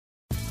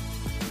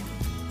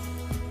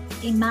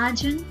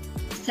Imagine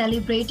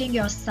celebrating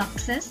your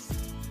success,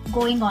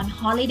 going on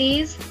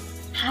holidays,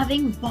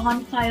 having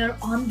bonfire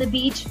on the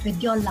beach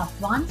with your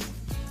loved ones.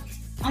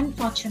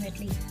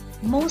 Unfortunately,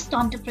 most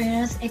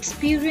entrepreneurs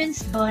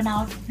experience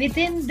burnout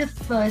within the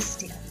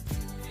first year.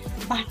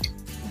 But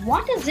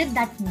what is it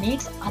that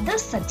makes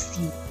others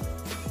succeed?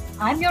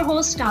 I'm your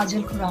host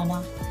Kajal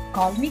Khurana.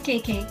 Call me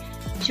KK.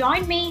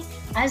 Join me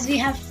as we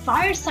have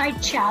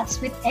fireside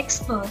chats with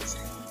experts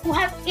who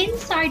have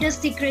insider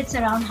secrets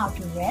around how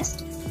to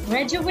rest,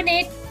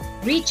 rejuvenate,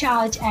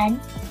 recharge, and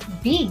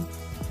be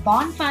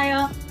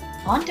bonfire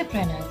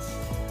entrepreneurs.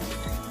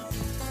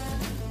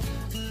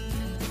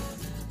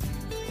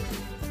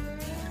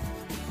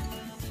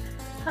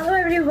 Hello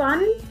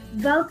everyone,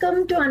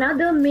 welcome to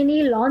another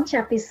mini launch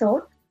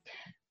episode.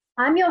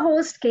 I'm your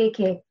host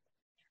KK.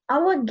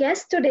 Our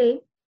guest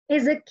today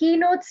is a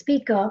keynote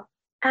speaker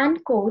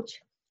and coach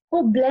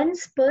who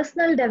blends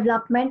personal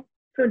development,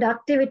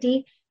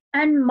 productivity,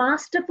 and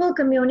masterful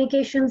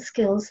communication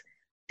skills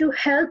to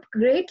help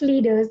great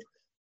leaders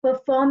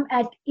perform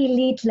at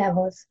elite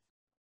levels.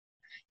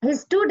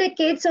 His 2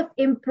 decades of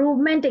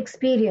improvement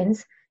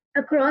experience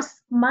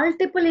across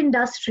multiple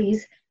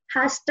industries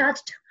has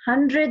touched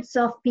hundreds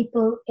of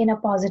people in a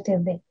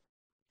positive way.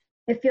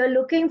 If you're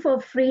looking for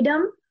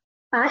freedom,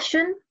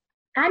 passion,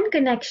 and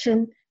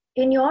connection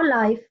in your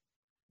life,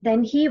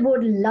 then he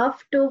would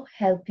love to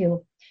help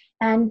you.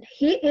 And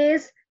he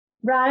is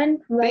Brian.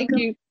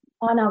 Welcome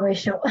on our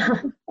show.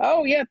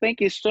 Oh, yeah.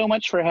 Thank you so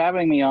much for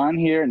having me on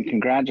here, and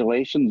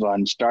congratulations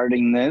on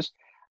starting this.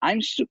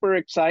 I'm super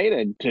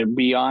excited to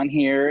be on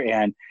here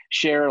and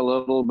share a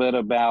little bit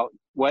about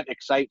what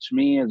excites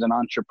me as an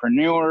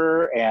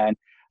entrepreneur and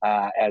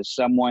as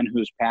someone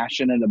who's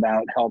passionate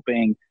about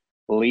helping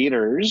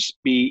leaders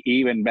be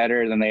even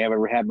better than they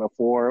ever had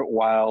before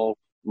while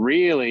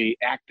really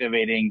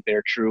activating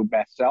their true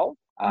best self.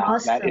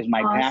 That is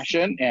my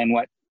passion and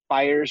what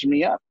fires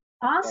me up.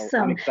 Awesome. So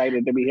I'm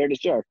excited to be here to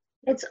share.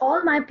 It's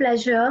all my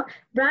pleasure.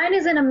 Brian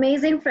is an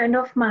amazing friend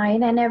of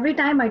mine, and every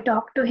time I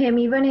talk to him,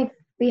 even if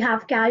we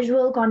have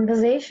casual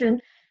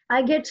conversation,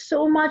 I get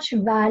so much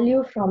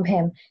value from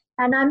him.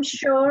 And I'm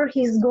sure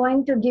he's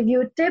going to give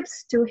you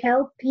tips to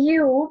help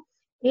you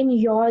in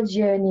your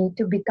journey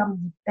to become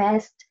the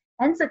best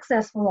and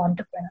successful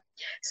entrepreneur.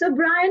 So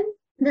Brian,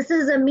 this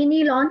is a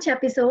mini launch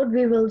episode.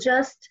 We will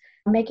just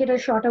make it a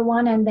shorter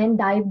one and then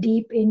dive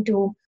deep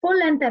into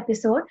full-length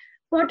episode.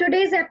 For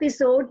today's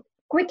episode,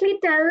 quickly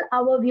tell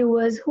our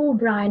viewers who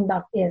Brian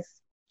Buck is.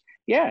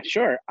 Yeah,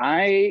 sure.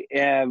 I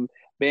have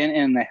been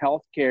in the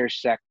healthcare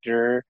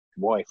sector,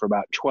 for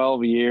about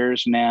 12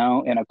 years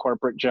now in a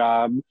corporate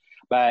job,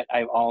 but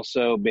I've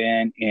also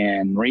been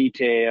in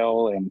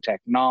retail and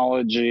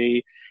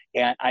technology,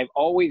 and I've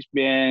always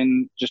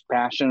been just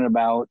passionate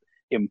about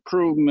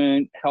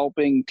improvement,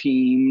 helping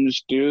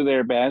teams do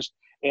their best,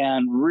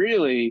 and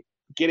really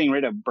getting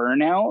rid of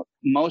burnout.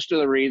 Most of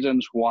the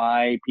reasons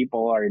why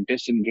people are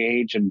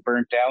disengaged and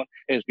burnt out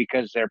is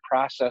because their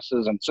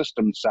processes and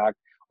systems suck,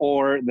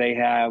 or they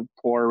have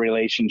poor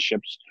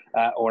relationships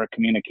or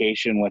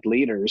communication with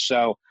leaders.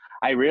 So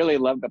I really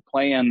love to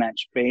play in that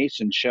space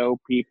and show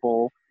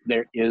people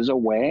there is a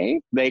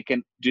way they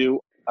can do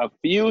a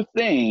few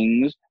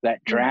things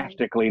that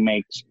drastically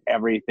makes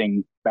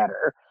everything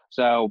better.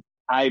 So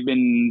I've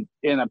been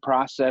in a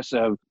process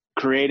of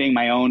creating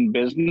my own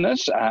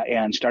business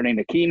and starting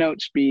to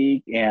keynote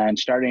speak and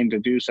starting to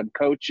do some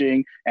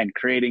coaching and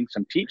creating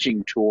some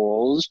teaching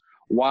tools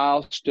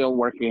while still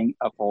working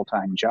a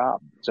full-time job.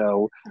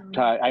 So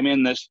I'm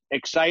in this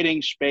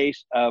exciting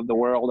space of the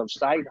world of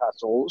side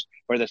hustles,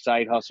 where the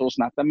side hustle's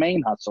not the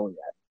main hustle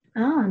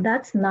yet. Oh,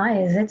 that's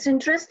nice. It's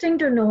interesting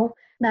to know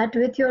that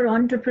with your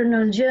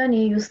entrepreneurial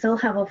journey, you still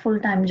have a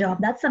full-time job.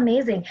 That's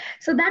amazing.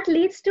 So that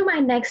leads to my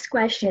next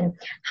question.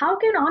 How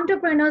can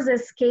entrepreneurs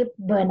escape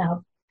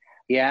burnout?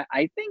 Yeah,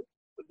 I think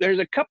there's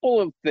a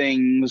couple of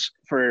things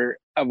for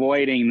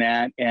avoiding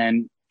that.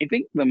 And I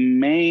think the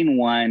main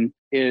one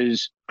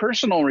is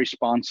personal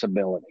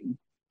responsibility.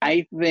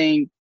 I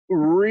think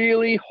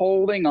really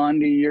holding on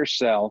to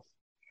yourself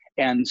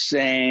and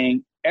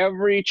saying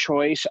every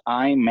choice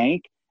I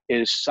make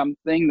is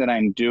something that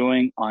I'm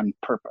doing on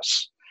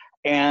purpose.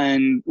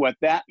 And what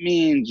that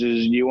means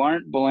is you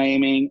aren't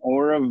blaming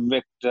or a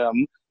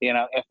victim.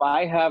 If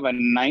I have a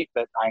night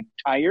that I'm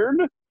tired,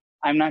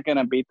 I'm not going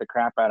to beat the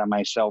crap out of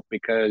myself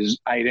because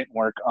I didn't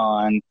work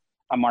on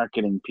a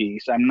marketing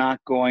piece. I'm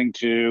not going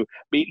to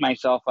beat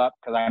myself up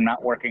because I'm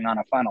not working on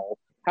a funnel.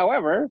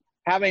 However,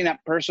 having that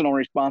personal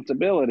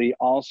responsibility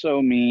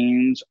also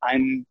means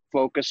I'm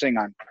focusing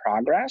on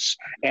progress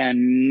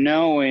and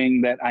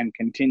knowing that I'm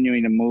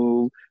continuing to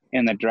move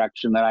in the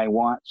direction that I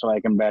want so I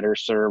can better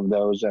serve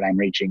those that I'm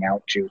reaching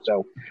out to.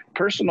 So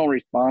personal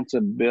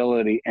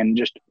responsibility and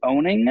just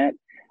owning it,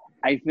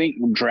 I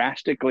think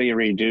drastically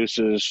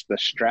reduces the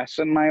stress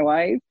in my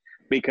life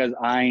because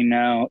I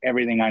know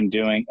everything I'm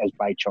doing is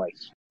by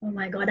choice. Oh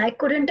my God, I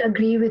couldn't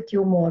agree with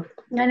you more.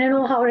 And I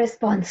know how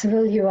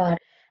responsible you are.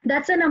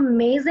 That's an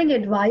amazing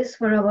advice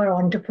for our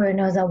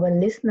entrepreneurs, our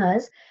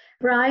listeners.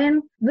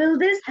 Brian, will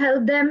this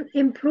help them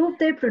improve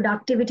their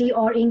productivity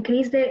or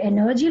increase their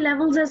energy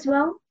levels as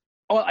well?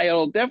 Well,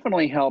 it'll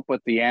definitely help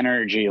with the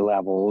energy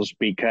levels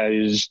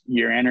because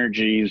your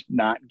energy is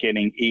not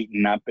getting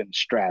eaten up in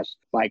stress.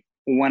 Like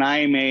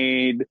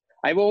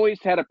I've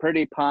always had a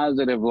pretty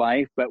positive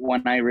life, but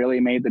when I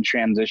really made the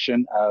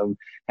transition of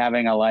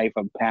having a life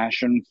of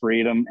passion,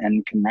 freedom,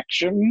 and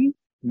connection,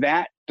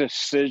 that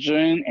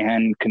decision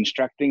and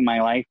constructing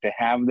my life to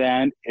have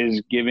that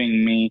is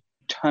giving me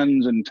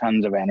tons and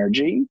tons of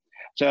energy.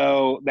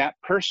 So that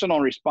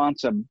personal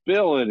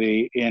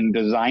responsibility in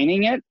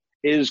designing it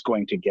is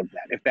going to give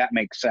that, if that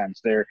makes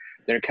sense. They're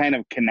kind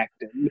of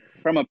connected.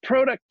 From a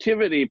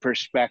productivity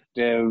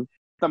perspective,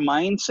 the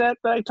mindset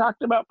that I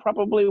talked about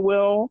probably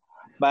will,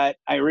 but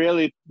I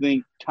really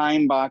think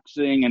time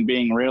boxing and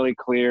being really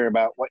clear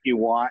about what you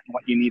want and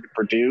what you need to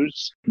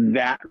produce,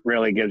 that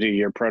really gives you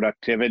your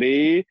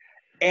productivity.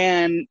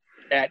 And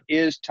that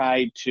is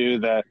tied to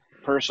the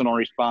personal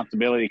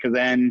responsibility, because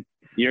then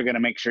you're going to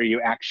make sure you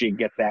actually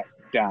get that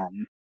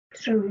done.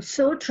 True,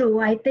 so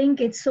true. I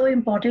think it's so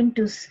important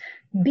to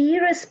be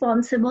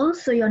responsible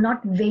so you're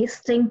not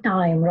wasting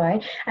time,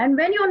 right? And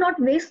when you're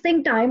not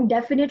wasting time,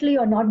 definitely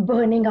you're not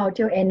burning out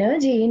your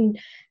energy in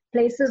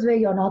places where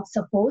you're not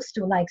supposed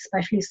to, like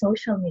especially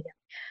social media.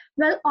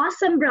 Well,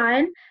 awesome,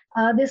 Brian.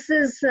 This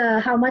is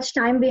how much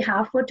time we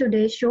have for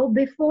today's show.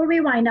 Before we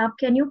wind up,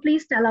 can you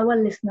please tell our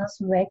listeners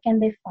where can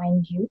they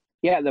find you?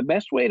 Yeah, the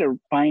best way to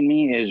find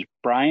me is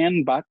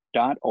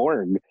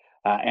brianbuck.org.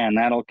 And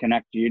that'll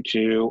connect you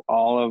to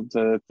all of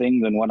the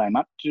things and what I'm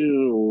up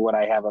to, what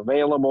I have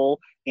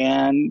available,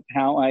 and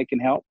how I can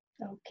help.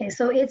 Okay,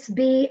 so it's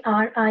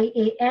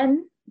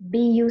BRIANBUCK,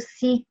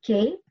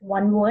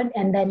 one word,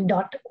 and then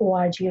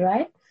 .org,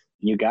 right?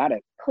 You got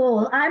it.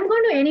 Cool. I'm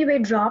going to anyway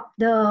drop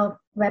the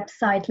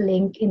website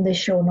link in the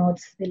show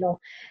notes below.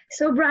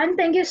 So Brian,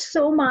 thank you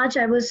so much.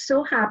 I was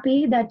so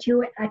happy that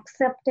you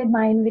accepted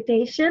my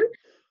invitation.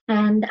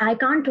 And I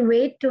can't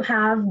wait to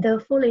have the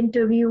full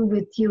interview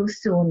with you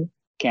soon.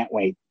 Can't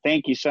wait.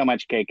 Thank you so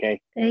much, KK.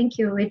 Thank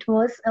you. It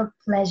was a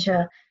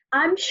pleasure.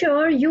 I'm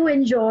sure you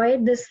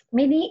enjoyed this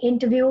mini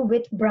interview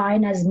with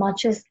Brian as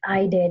much as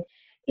I did.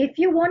 If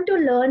you want to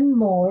learn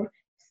more,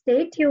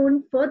 stay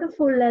tuned for the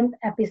full-length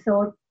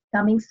episode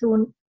coming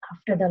soon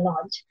after the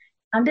launch.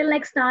 Until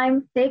next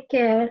time, take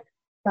care.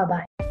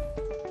 Bye-bye.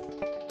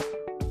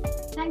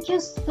 Thank you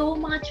so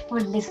much for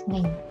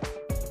listening.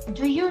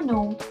 Do you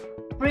know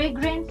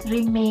fragrance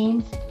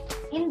remains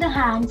in the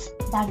hands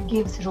that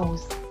gives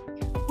rose?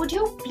 Would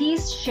you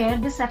please share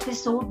this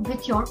episode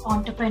with your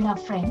entrepreneur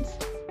friends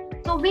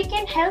so we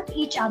can help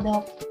each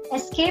other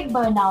escape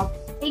burnout,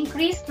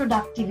 increase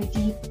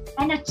productivity,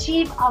 and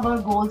achieve our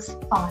goals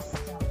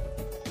faster?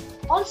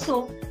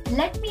 Also,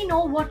 let me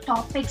know what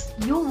topics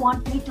you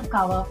want me to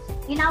cover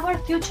in our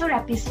future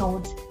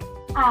episodes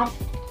at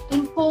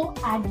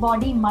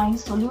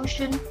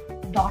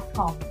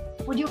info@bodymindsolution.com.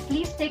 Would you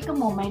please take a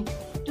moment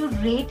to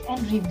rate and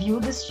review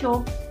this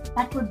show?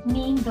 That would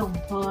mean the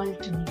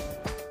world to me.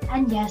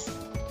 And yes,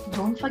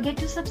 don't forget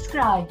to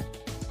subscribe.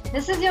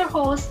 This is your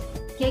host,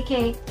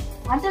 KK.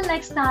 Until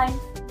next time,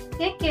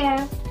 take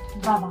care.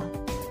 Bye-bye.